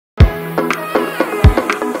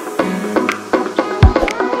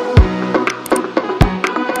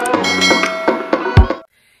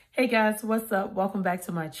guys, what's up? Welcome back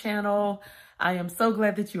to my channel. I am so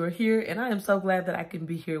glad that you are here, and I am so glad that I can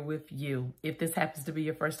be here with you. If this happens to be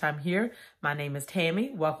your first time here, my name is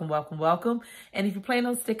Tammy. Welcome, welcome, welcome. And if you plan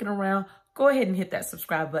on sticking around, go ahead and hit that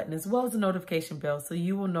subscribe button as well as the notification bell so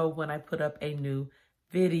you will know when I put up a new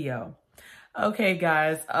video. Okay,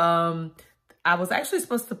 guys, I was actually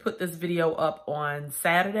supposed to put this video up on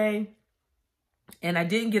Saturday, and I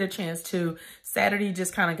didn't get a chance to. Saturday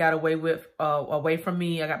just kind of got away from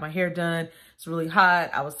me. I got my hair done. It's really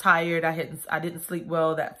hot. I was tired. I didn't sleep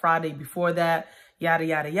well that Friday before that, yada,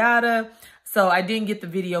 yada, yada. So I didn't get the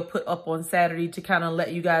video put up on Saturday to kind of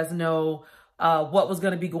let you guys know what was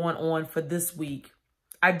going to be going on for this week.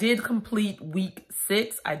 I did complete week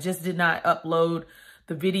 6. I just did not upload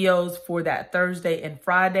the videos for that Thursday and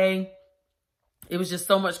Friday. It was just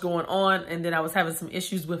so much going on, and then I was having some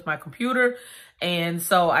issues with my computer, and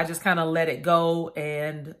so I just kind of let it go.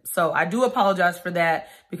 And so I do apologize for that,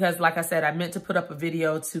 because like I said, I meant to put up a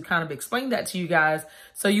video to kind of explain that to you guys,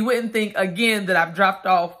 so you wouldn't think again that I've dropped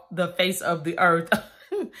off the face of the earth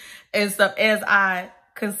and stuff, as I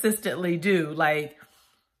consistently do. Like,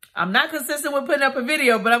 I'm not consistent with putting up a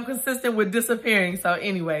video, but I'm consistent with disappearing. So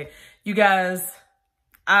anyway, you guys,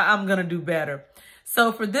 I'm gonna do better.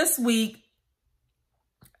 So for this week,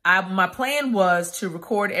 my plan was to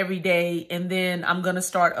record every day, and then I'm going to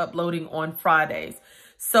start uploading on Fridays.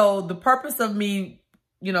 So the purpose of me,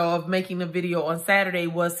 of making the video on Saturday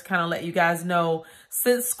was to kind of let you guys know,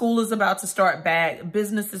 since school is about to start back,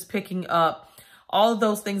 business is picking up, all of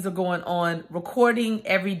those things are going on, recording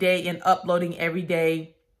every day and uploading every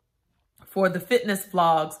day for the fitness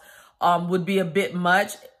vlogs would be a bit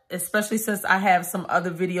much, especially since I have some other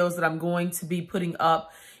videos that I'm going to be putting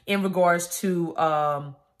up in regards to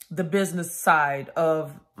the business side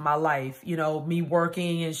of my life, me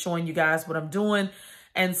working and showing you guys what I'm doing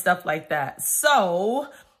and stuff like that. So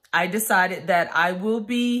I decided that I will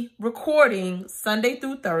be recording Sunday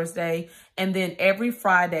through Thursday, and then every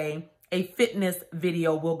Friday, a fitness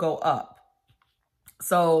video will go up.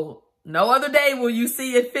 So no other day will you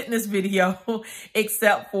see a fitness video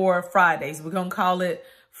except for Fridays. We're going to call it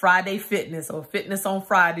Friday Fitness, or Fitness on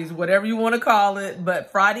Fridays, whatever you want to call it.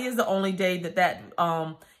 But Friday is the only day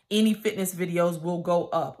that any fitness videos will go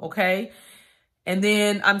up, okay? And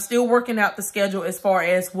then I'm still working out the schedule as far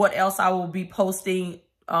as what else I will be posting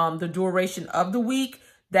the duration of the week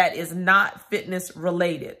that is not fitness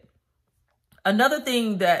related. Another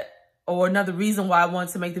thing another reason why I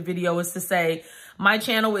wanted to make the video is to say my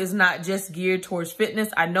channel is not just geared towards fitness.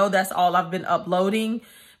 I know that's all I've been uploading,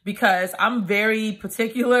 because I'm very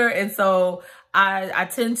particular, and so I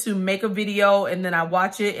tend to make a video and then I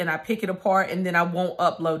watch it and I pick it apart and then I won't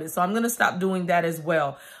upload it. So I'm going to stop doing that as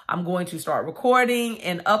well. I'm going to start recording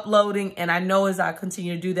and uploading, and I know as I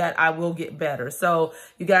continue to do that, I will get better. So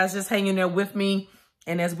you guys just hang in there with me,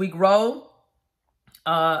 and as we grow,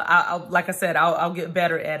 like I said, I'll get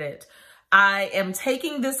better at it. I am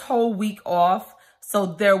taking this whole week off, so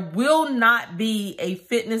there will not be a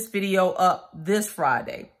fitness video up this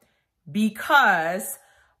Friday, because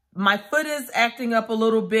my foot is acting up a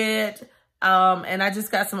little bit, and I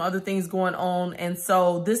just got some other things going on. And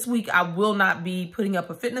so this week I will not be putting up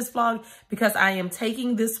a fitness vlog, because I am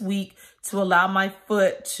taking this week to allow my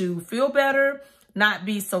foot to feel better, not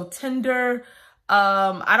be so tender.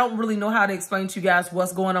 I don't really know how to explain to you guys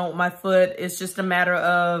what's going on with my foot. It's just a matter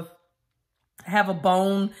of, I have a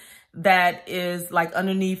bone that is like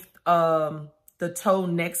underneath the toe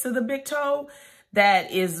next to the big toe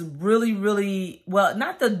that is really, really, well,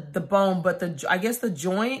 not the bone, but I guess the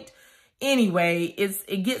joint. Anyway,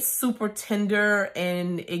 it gets super tender,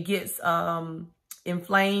 and it gets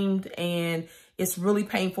inflamed, and it's really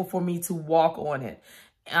painful for me to walk on it.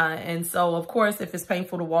 And so, of course, if it's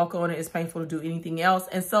painful to walk on it, it's painful to do anything else.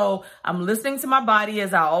 And so I'm listening to my body,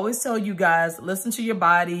 as I always tell you guys, listen to your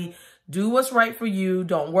body. Do what's right for you.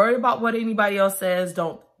 Don't worry about what anybody else says.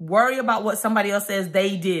 Don't worry about what somebody else says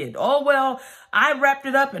they did. Oh, well, I wrapped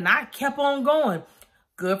it up and I kept on going.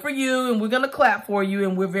 Good for you. And we're going to clap for you.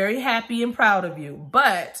 And we're very happy and proud of you.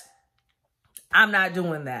 But I'm not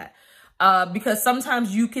doing that, because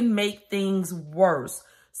sometimes you can make things worse.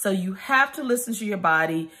 So you have to listen to your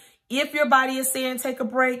body. If your body is saying take a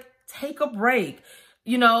break, take a break.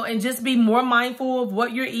 And just be more mindful of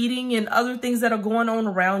what you're eating and other things that are going on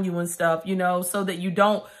around you and stuff, so that you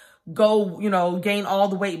don't go, gain all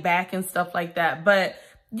the weight back and stuff like that. But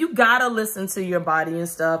you gotta listen to your body and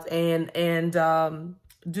stuff, and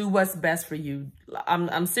do what's best for you.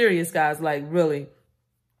 I'm serious, guys, like really.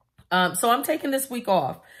 So I'm taking this week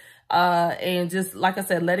off, and just, like I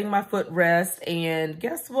said, letting my foot rest. And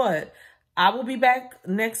guess what? I will be back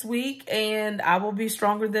next week and I will be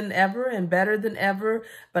stronger than ever and better than ever,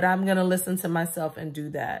 but I'm going to listen to myself and do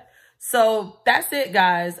that. So that's it,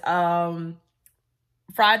 guys.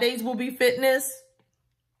 Fridays will be fitness.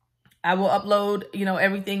 I will upload,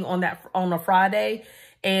 everything on a Friday.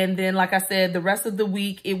 And then, like I said, the rest of the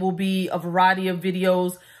week, it will be a variety of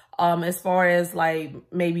videos, as far as like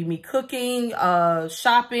maybe me cooking,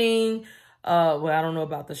 shopping. Well, I don't know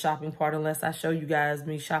about the shopping part unless I show you guys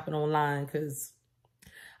me shopping online, because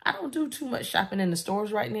I don't do too much shopping in the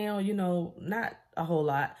stores right now, not a whole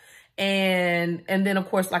lot. And then, of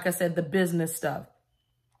course, like I said, the business stuff.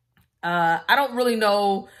 I don't really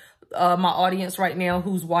know my audience right now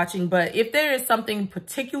who's watching, but if there is something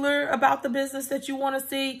particular about the business that you want to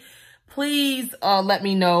see, please let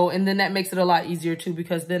me know. And then that makes it a lot easier too,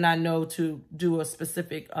 because then I know to do a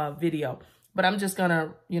specific video. But I'm just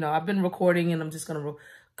gonna, I've been recording and I'm just gonna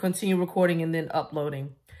continue recording and then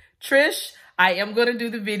uploading. Trish, I am gonna do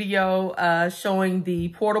the video showing the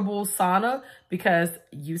portable sauna, because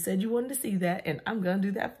you said you wanted to see that, and I'm gonna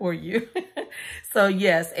do that for you. So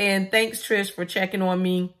yes, and thanks Trish for checking on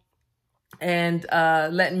me and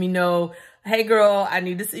letting me know, hey girl, I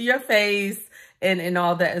need to see your face and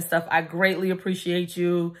all that and stuff. I greatly appreciate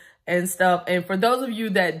you and stuff. And for those of you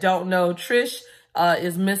that don't know, Trish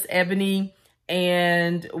is Miss Ebony,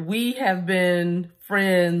 and we have been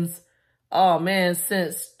friends, oh man,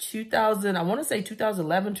 since 2000, I want to say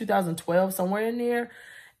 2011, 2012, somewhere in there.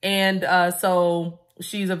 And so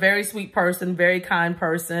she's a very sweet person, very kind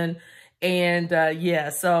person. And yeah,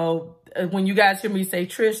 so when you guys hear me say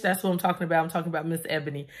Trish, that's what I'm talking about. I'm talking about Miss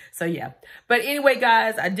Ebony. So yeah. But anyway,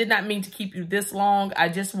 guys, I did not mean to keep you this long. I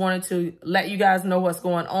just wanted to let you guys know what's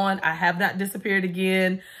going on. I have not disappeared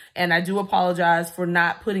again. And I do apologize for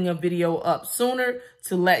not putting a video up sooner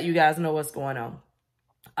to let you guys know what's going on.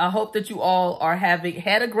 I hope that you all are had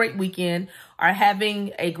a great weekend, are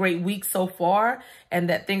having a great week so far, and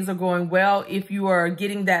that things are going well. If you are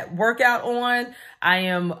getting that workout on, I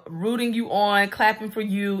am rooting you on, clapping for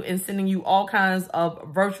you, and sending you all kinds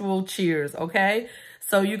of virtual cheers, okay?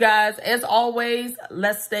 So you guys, as always,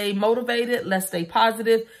 let's stay motivated, let's stay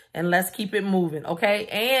positive, and let's keep it moving, okay?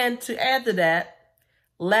 And to add to that,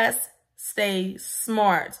 let's stay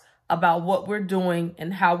smart about what we're doing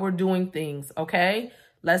and how we're doing things, okay?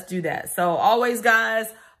 Let's do that. So always,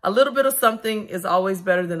 guys, a little bit of something is always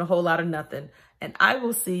better than a whole lot of nothing. And I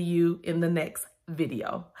will see you in the next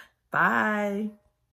video. Bye.